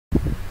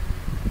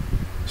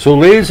So,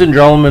 ladies and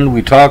gentlemen,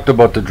 we talked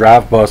about the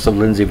draft bust of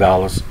Lindsay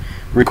Vallis,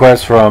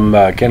 request from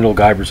Kendall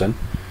Giberson,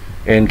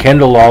 and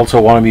Kendall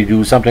also wanted me to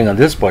do something on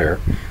this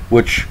player,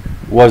 which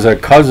was a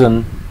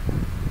cousin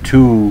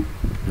to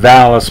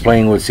Vallis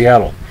playing with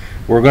Seattle.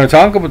 We're going to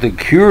talk about the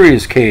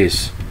curious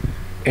case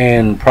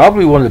and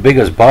probably one of the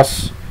biggest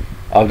busts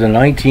of the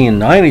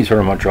 1990s for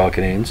the Montreal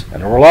Canadiens,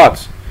 and there were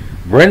lots.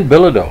 Brent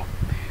Bilodeau.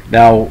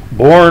 Now,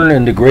 born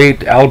in the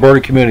great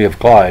Alberta community of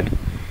Clyde,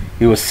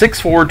 he was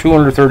 6'4",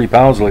 230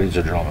 pounds, ladies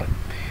and gentlemen.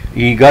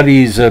 He got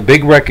his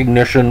big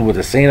recognition with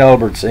the St.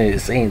 Albert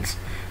Saints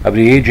of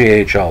the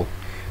AJHL.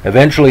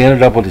 Eventually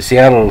ended up with the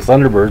Seattle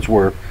Thunderbirds,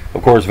 where,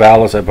 of course,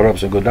 Vallis had put up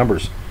some good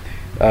numbers.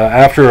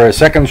 After a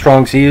second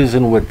strong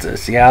season with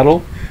Seattle,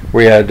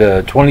 where he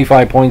had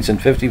 25 points in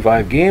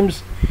 55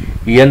 games,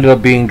 he ended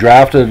up being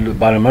drafted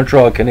by the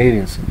Montreal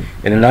Canadiens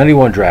in the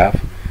 91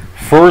 draft,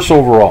 first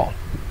overall,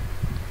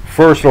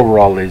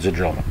 ladies and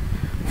gentlemen,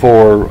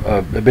 for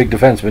a big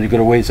defenseman. He could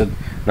have wasted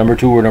number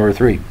 2 or number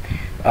 3.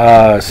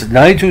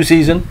 92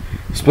 season,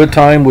 split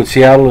time with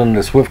Seattle and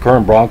the Swift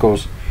Current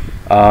Broncos,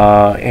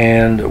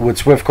 and with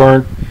Swift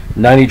Current,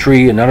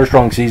 93, another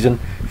strong season,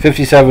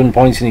 57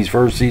 points in his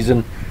first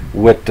season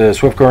with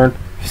Swift Current,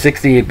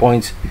 68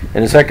 points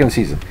in the second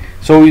season.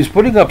 So he's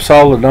putting up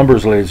solid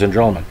numbers, ladies and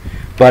gentlemen,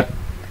 but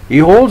he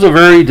holds a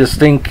very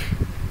distinct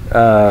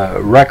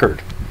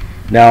record.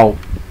 Now,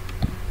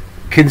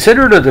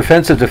 considered a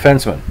defensive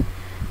defenseman.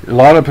 A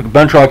lot of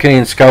Montreal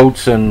Canadiens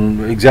scouts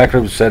and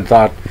executives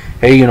thought,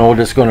 hey,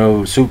 this is going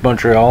to suit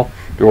Montreal.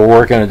 They were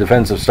working a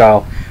defensive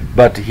style.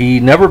 But he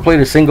never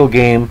played a single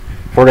game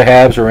for the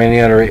Habs or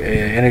any other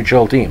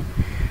NHL team.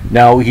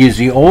 Now, he's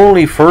the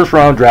only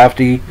first-round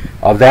draftee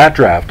of that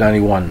draft,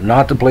 91,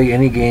 not to play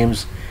any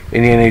games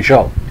in the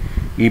NHL.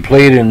 He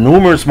played in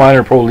numerous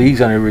minor pro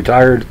leagues, and he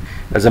retired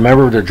as a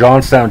member of the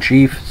Johnstown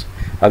Chiefs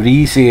of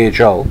the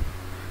ECHL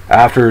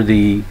after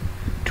the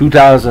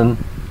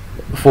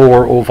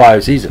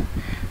 2004-05 season.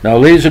 Now,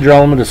 ladies and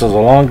gentlemen, this is a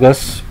long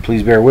list.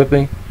 Please bear with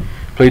me.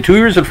 Played 2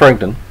 years at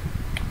Frankton.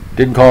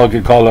 Didn't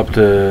get called up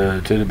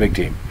to the big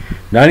team.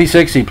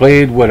 96, he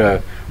played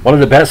with one of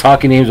the best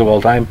hockey names of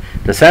all time,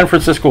 the San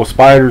Francisco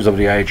Spiders of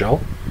the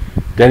IHL.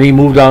 Then he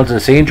moved on to the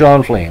St.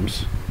 John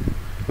Flames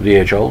of the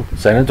AHL,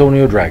 San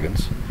Antonio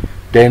Dragons,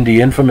 then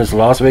the infamous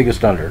Las Vegas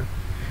Thunder,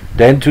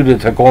 then to the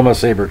Tacoma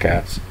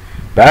SaberCats,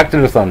 back to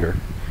the Thunder,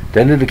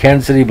 then to the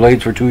Kansas City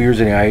Blades for 2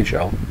 years in the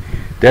IHL,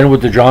 then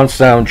with the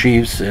Johnstown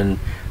Chiefs in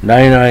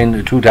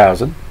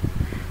 99-2000,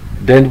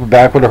 then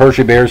back with the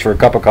Hershey Bears for a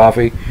cup of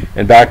coffee,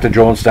 and back to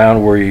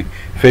Jonestown, where he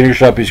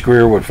finished up his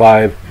career with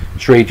 5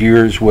 straight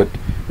years with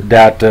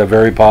that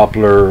very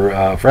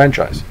popular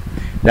franchise.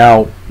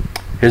 Now,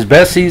 his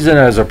best season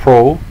as a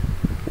pro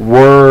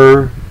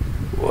were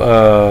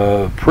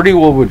pretty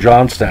well with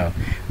Johnstown.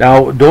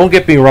 Now, don't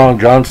get me wrong,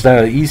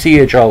 Johnstown,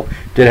 ECHL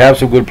did have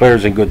some good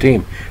players and good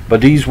team,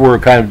 but these were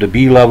kind of the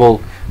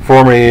B-level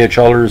former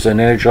AHLers and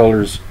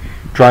NHLers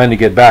trying to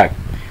get back.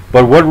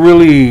 But what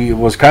really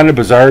was kind of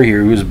bizarre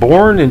here, he was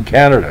born in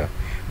Canada,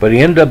 but he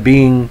ended up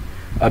being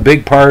a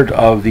big part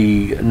of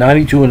the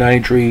 92 and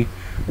 93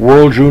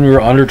 World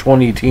Junior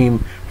Under-20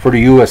 team for the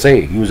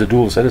USA. He was a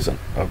dual citizen,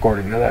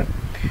 according to that.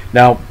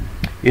 Now,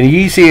 in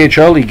the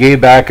ECHL, he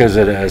gave back as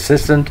an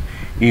assistant.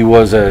 He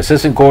was an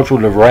assistant coach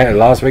with the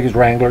Las Vegas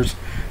Wranglers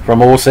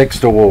from 06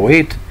 to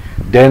 08,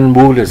 then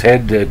moved as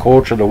head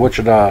coach of the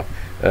Wichita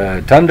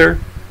Thunder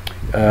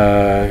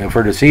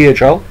for the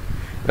CHL.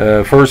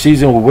 First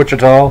season with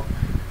Wichita,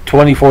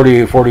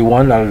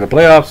 20-40-41 out of the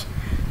playoffs.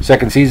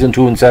 Second season,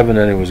 2-7,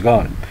 and he was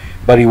gone.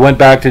 But he went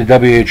back to the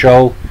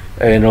WHL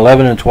in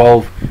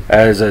 11-12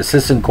 as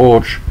assistant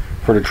coach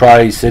for the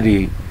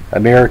Tri-City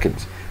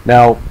Americans.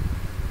 Now,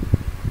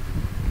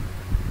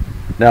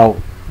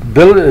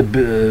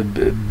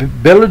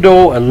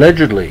 Bilodeau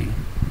allegedly,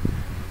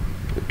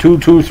 two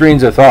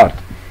trains of thought.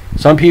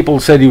 Some people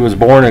said he was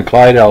born in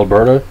Clyde,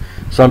 Alberta.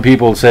 Some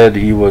people said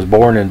he was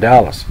born in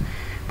Dallas.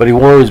 But he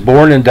was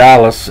born in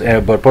Dallas,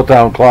 but put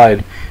down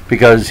Clyde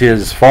because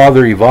his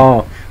father,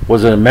 Yvon,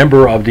 was a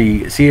member of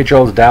the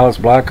CHL's Dallas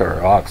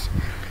Blackhawks.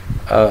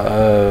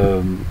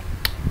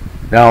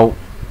 Now,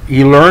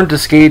 he learned to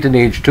skate in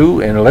age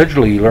 2, and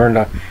allegedly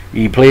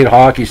he played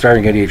hockey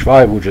starting at age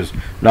 5, which is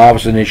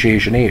novice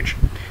initiation age.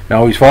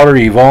 Now, his father,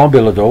 Yvon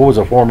Bilodeau, was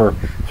a former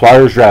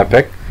Flyers draft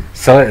pick,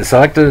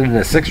 selected in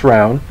the 6th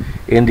round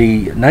in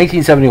the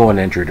 1971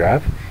 entry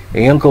draft.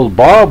 And Uncle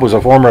Bob was a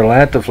former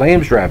Atlanta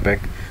Flames draft pick,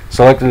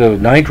 selected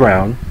in the 9th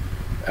round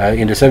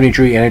in the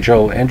 73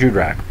 NHL entry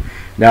draft.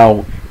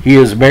 Now, he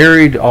is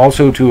married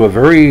also to a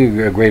very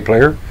great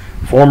player,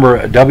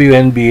 former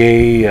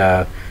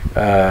WNBA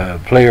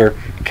player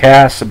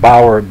Cass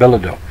Bauer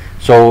Bilodeau.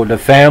 So the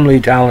family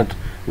talent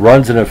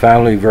runs in the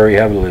family very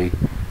heavily.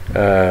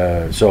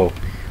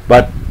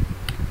 But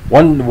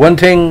one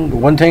thing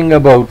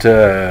about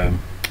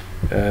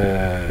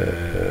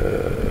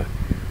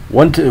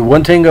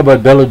one thing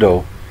about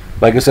Bilodeau,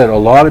 like I said, a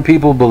lot of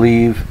people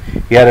believe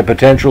he had a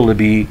potential to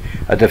be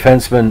a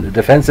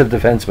defensive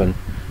defenseman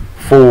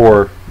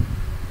for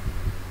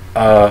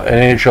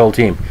an NHL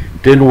team.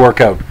 Didn't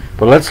work out.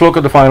 But let's look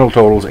at the final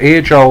totals.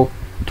 AHL,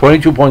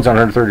 22 points on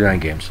 139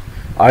 games.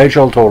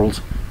 IHL totals,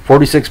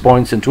 46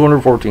 points in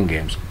 214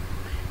 games.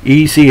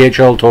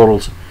 ECHL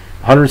totals,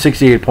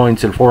 168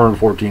 points in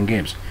 414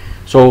 games.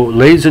 So,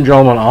 ladies and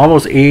gentlemen,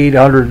 almost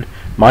 800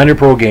 minor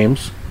pro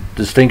games,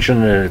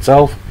 distinction in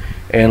itself.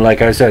 And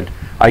like I said,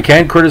 I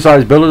can't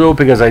criticize Bilodeau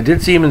because I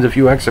did see him in a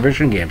few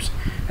exhibition games.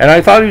 And I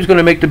thought he was going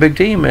to make the big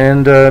team,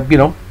 and,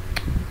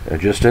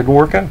 it just didn't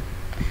work out.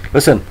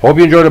 Listen, hope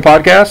you enjoyed the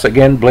podcast.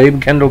 Again, blame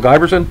Kendall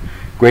Giberson,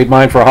 great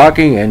mind for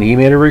hockey, and he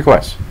made a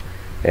request.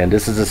 And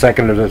this is the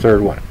second or the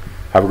third one.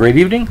 Have a great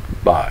evening.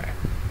 Bye.